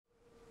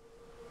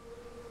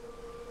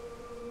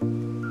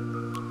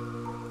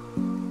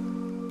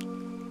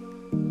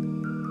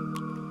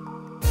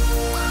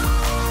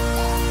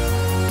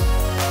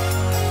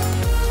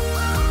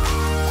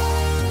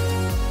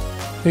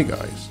Hey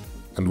guys,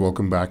 and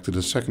welcome back to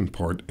the second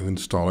part of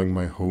installing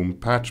my home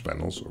patch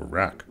panels or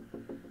rack.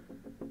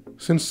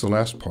 Since the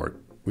last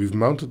part, we've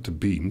mounted the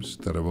beams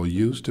that I will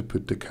use to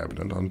put the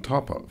cabinet on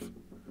top of.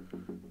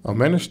 I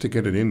managed to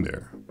get it in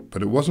there,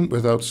 but it wasn't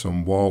without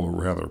some wall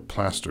or rather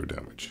plaster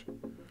damage.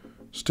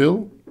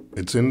 Still,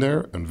 it's in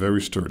there and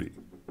very sturdy.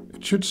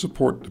 It should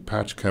support the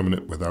patch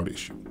cabinet without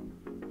issue.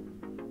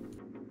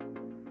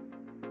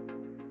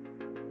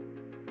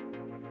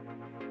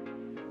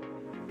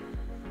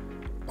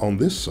 On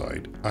this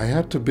side, I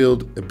had to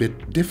build a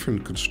bit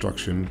different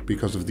construction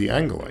because of the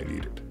angle I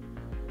needed.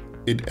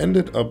 It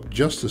ended up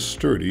just as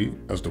sturdy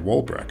as the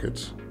wall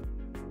brackets,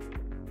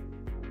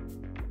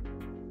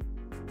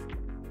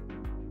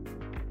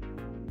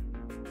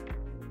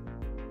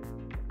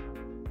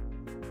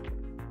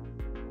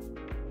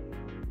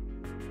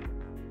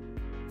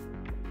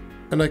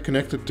 and I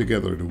connected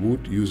together the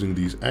wood using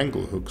these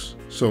angle hooks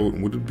so it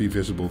wouldn't be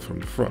visible from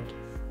the front.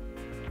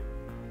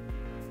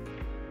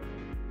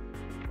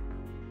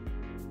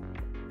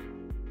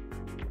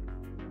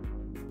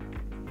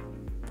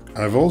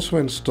 I've also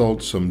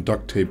installed some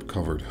duct tape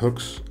covered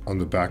hooks on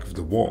the back of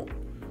the wall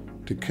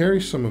to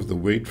carry some of the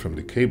weight from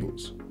the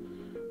cables.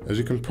 As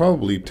you can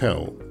probably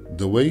tell,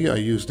 the way I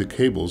use the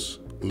cables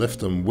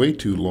left them way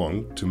too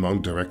long to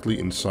mount directly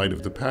inside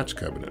of the patch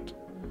cabinet.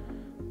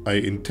 I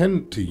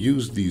intend to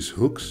use these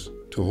hooks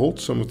to hold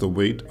some of the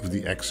weight of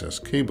the excess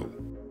cable.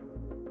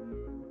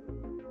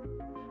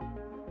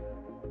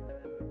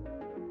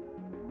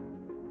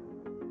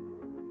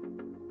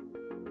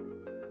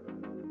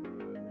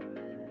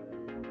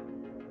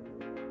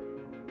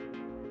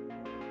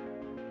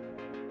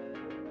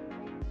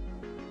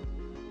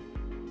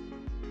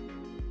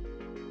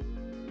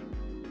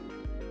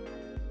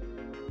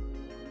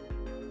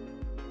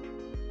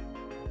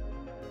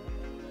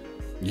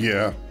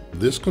 Yeah,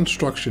 this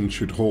construction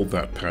should hold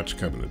that patch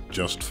cabinet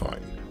just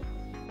fine.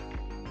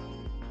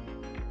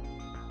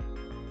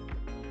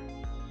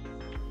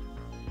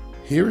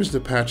 Here is the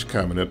patch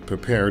cabinet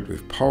prepared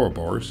with power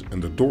bars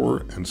and the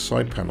door and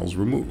side panels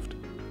removed.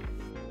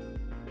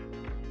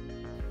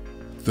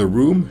 The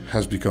room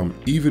has become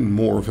even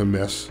more of a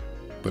mess,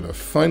 but I've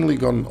finally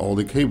gotten all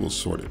the cables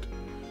sorted.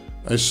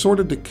 I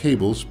sorted the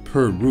cables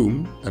per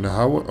room and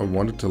how I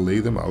wanted to lay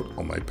them out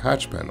on my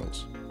patch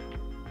panels.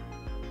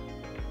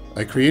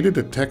 I created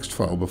a text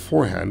file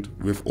beforehand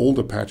with all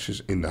the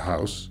patches in the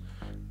house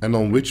and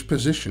on which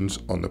positions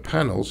on the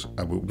panels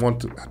I would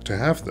want to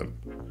have them.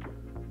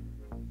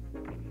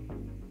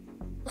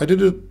 I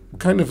did it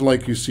kind of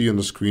like you see on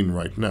the screen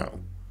right now.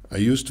 I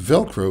used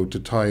Velcro to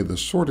tie the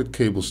sorted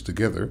cables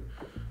together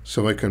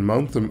so I can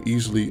mount them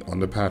easily on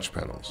the patch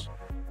panels.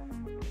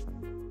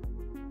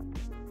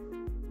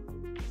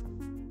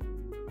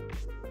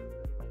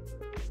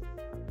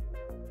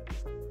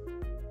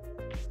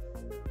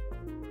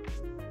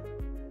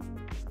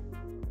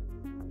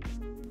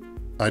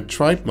 I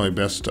tried my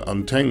best to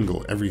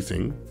untangle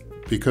everything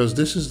because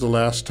this is the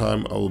last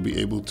time I will be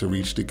able to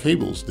reach the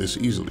cables this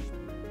easily.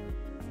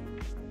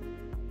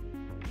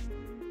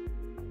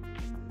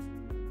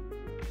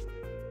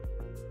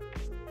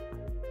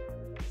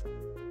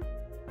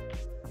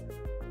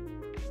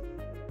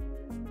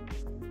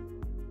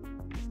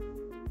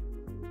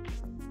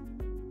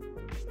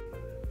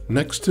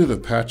 Next to the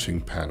patching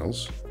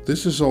panels,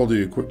 this is all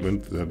the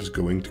equipment that is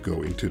going to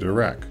go into the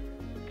rack.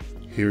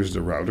 Here's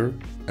the router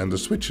and the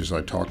switches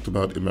I talked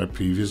about in my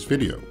previous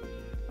video.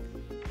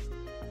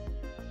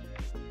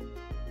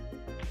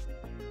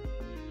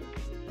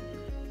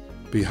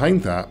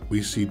 Behind that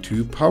we see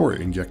two power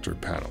injector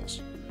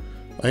panels.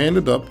 I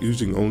ended up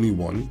using only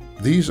one.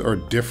 These are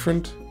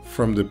different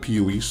from the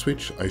PoE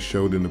switch I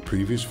showed in the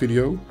previous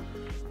video,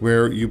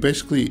 where you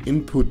basically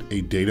input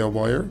a data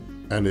wire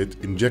and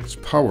it injects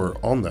power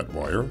on that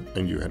wire,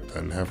 and you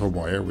then have a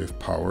wire with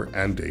power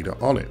and data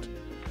on it.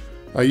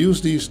 I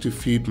use these to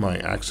feed my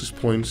access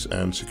points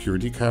and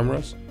security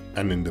cameras,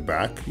 and in the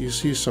back you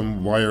see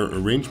some wire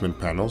arrangement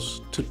panels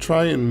to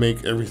try and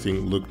make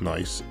everything look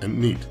nice and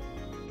neat.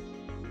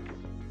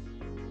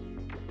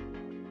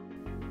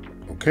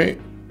 Okay,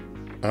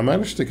 I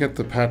managed to get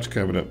the patch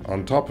cabinet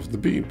on top of the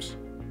beams.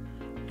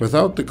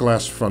 Without the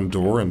glass front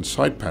door and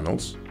side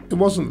panels, it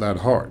wasn't that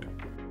hard.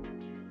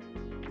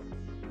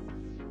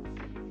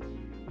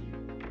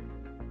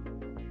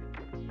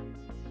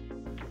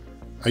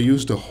 I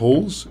used the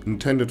holes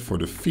intended for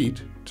the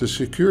feet to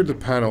secure the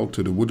panel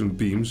to the wooden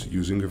beams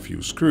using a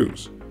few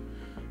screws,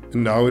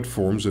 and now it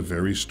forms a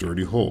very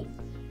sturdy hole.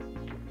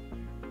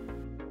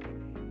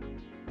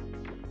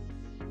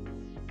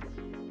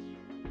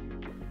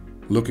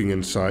 Looking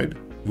inside,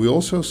 we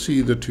also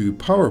see the two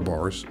power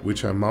bars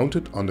which I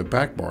mounted on the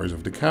back bars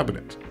of the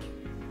cabinet.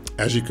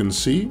 As you can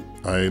see,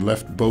 I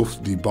left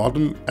both the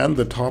bottom and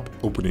the top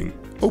opening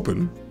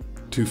open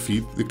to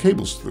feed the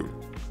cables through.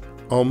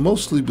 I'll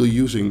mostly be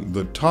using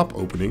the top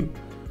opening,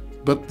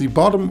 but the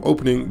bottom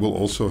opening will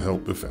also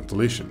help with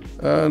ventilation.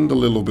 And a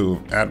little bit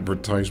of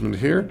advertisement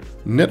here.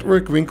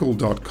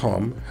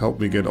 Networkwinkle.com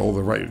helped me get all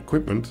the right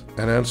equipment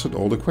and answered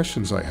all the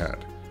questions I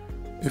had.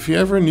 If you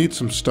ever need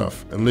some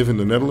stuff and live in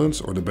the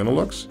Netherlands or the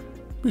Benelux,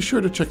 be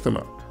sure to check them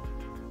out.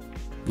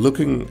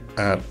 Looking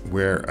at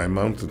where I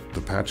mounted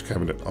the patch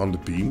cabinet on the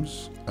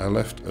beams, I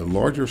left a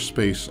larger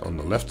space on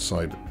the left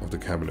side of the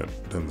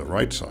cabinet than the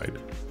right side,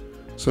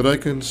 so that I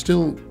can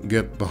still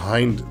get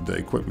behind the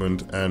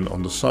equipment and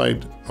on the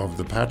side of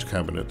the patch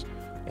cabinet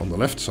on the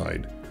left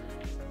side.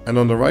 And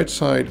on the right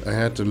side I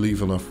had to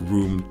leave enough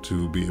room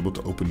to be able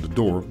to open the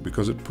door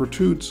because it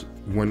protrudes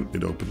when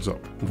it opens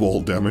up.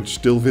 Wall damage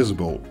still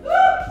visible.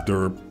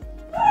 Derp.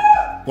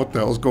 What the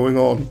hell's going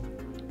on?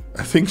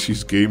 I think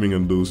she's gaming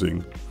and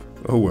losing.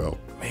 Oh well.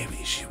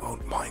 Maybe she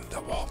won't mind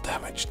the wall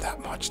damage that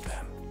much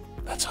then.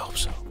 Let's hope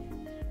so.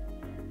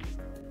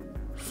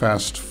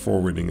 Fast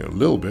forwarding a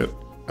little bit,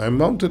 I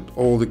mounted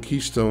all the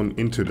keystone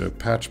into the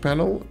patch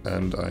panel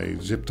and I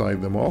zip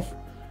tied them off.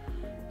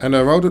 And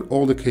I routed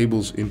all the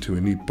cables into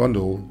a neat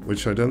bundle,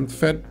 which I then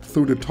fed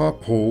through the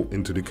top hole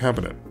into the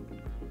cabinet.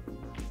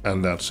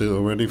 And that's it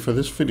already for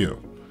this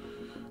video.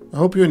 I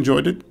hope you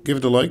enjoyed it, give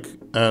it a like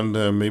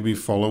and maybe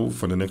follow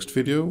for the next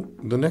video.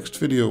 The next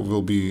video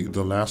will be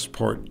the last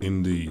part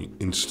in the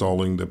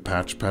installing the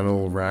patch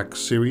panel rack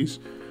series,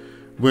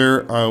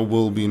 where I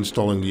will be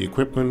installing the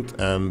equipment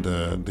and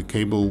the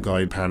cable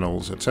guide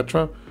panels,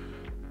 etc.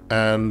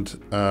 And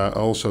I'll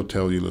also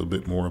tell you a little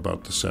bit more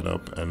about the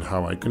setup and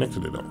how I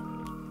connected it all.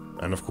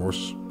 And of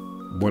course,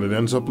 what it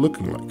ends up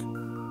looking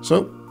like.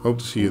 So, hope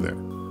to see you there.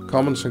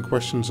 Comments and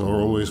questions are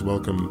always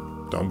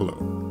welcome down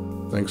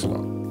below. Thanks a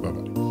lot. Bye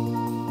bye.